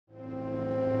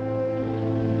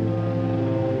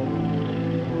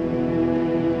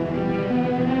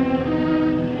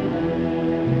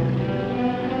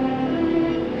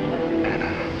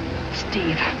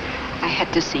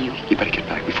to see you. You better get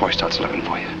back before he starts looking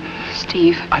for you.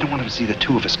 Steve. I don't want him to see the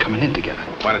two of us coming in together.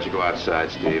 Why don't you go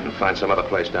outside, Steve, and find some other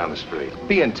place down the street?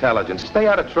 Be intelligent. Stay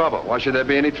out of trouble. Why should there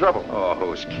be any trouble? Oh,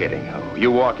 who's kidding? Oh,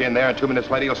 you walk in there, and 2 minutes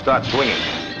later, you'll start swinging.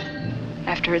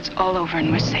 After it's all over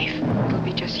and we're safe, it'll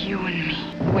be just you and me.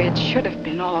 The way it should have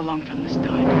been all along from the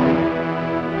start.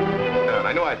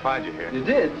 I knew I'd find you here. You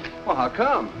did? Well, how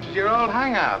come? This is your old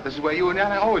hangout. This is where you and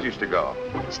Anna always used to go.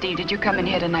 Steve, did you come in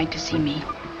here tonight to see me?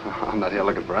 I'm not here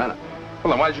looking for Anna.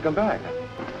 Well, then why did you come back?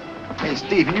 Hey,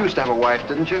 Steve, you used to have a wife,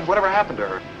 didn't you? Whatever happened to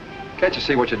her? Can't you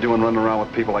see what you're doing running around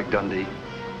with people like Dundee?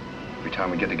 Every time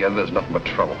we get together, there's nothing but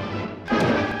trouble.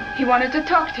 He wanted to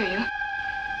talk to you.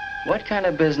 What kind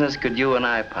of business could you and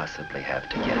I possibly have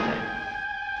together?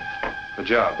 The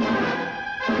job.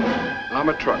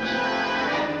 Armored trucks.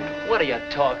 What are you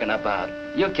talking about?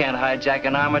 You can't hijack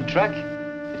an armored truck.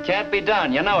 It can't be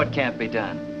done. You know it can't be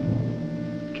done.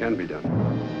 It can be done.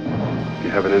 You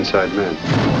have an inside man.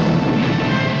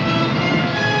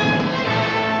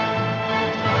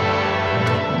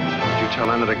 Did you tell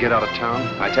Anna to get out of town?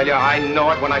 I tell you, I know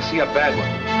it when I see a bad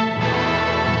one.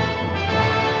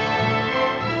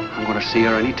 I'm going to see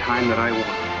her any time that I want.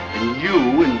 And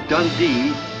you and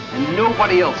Dundee and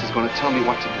nobody else is going to tell me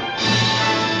what to do.